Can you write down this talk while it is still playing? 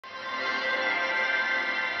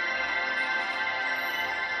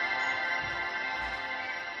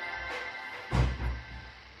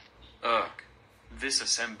This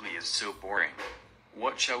assembly is so boring.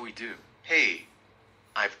 What shall we do? Hey,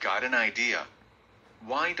 I've got an idea.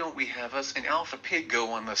 Why don't we have us and Alpha Pig go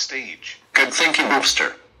on the stage? Good thinking,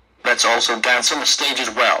 Woofster. Let's also dance on the stage as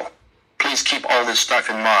well. Please keep all this stuff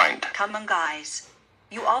in mind. Come on, guys.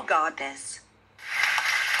 You all got this.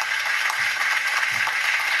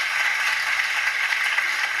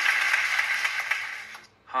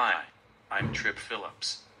 Hi, I'm Trip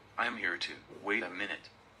Phillips. I'm here to... Wait a minute.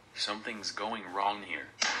 Something's going wrong here.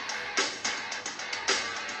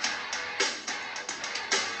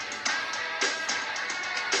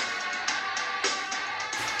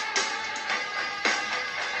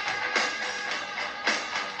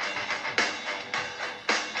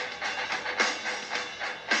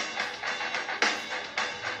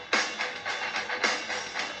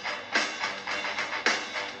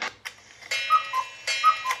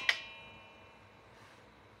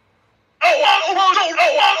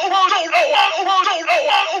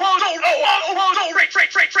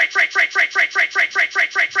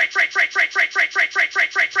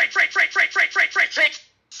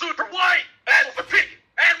 Super White and the Pig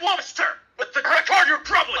and Woofster with the record your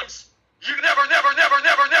problems. You never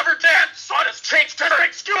dance on his change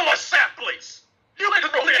during school assemblies. You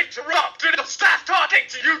literally interrupted the staff talking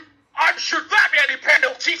to you. I'm sure that many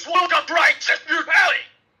penalties will come right to your belly.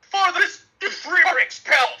 For this, you three are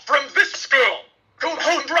expelled from this school. Go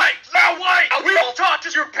home right now. Why? We all talk to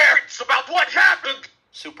your parents about what happened.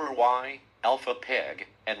 Super Y, Alpha Pig,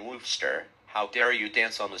 and Woofster, how dare you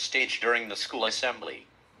dance on the stage during the school assembly?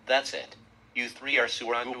 That's it. You three are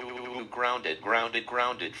grounded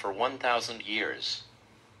for 1,000 years.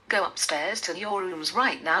 Go upstairs to your rooms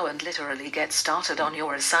right now and literally get started on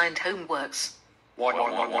your assigned homeworks. Wah,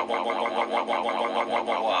 wah, wah, wah, wah, wah, wah, wah, wah, wah, wah, wah,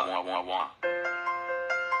 wah, wah, wah, wah.